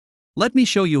Let me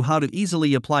show you how to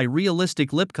easily apply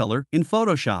realistic lip color in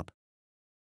Photoshop.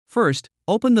 First,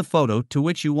 open the photo to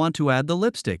which you want to add the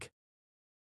lipstick.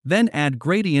 Then add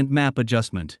gradient map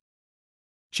adjustment.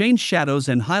 Change shadows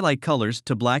and highlight colors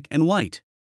to black and white.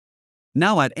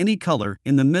 Now add any color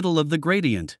in the middle of the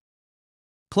gradient.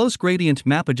 Close gradient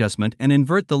map adjustment and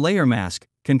invert the layer mask,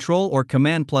 Ctrl or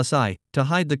Command+I, to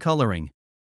hide the coloring.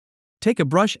 Take a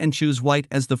brush and choose white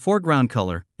as the foreground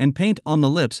color, and paint on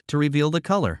the lips to reveal the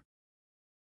color.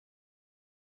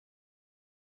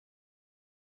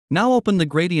 Now open the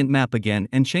gradient map again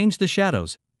and change the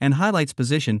shadows and highlights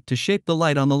position to shape the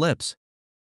light on the lips.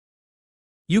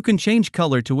 You can change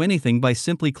color to anything by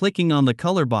simply clicking on the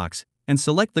color box and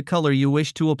select the color you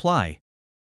wish to apply.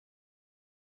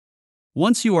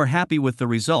 Once you are happy with the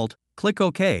result, click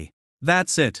OK.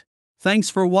 That's it. Thanks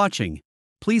for watching.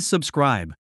 Please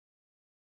subscribe.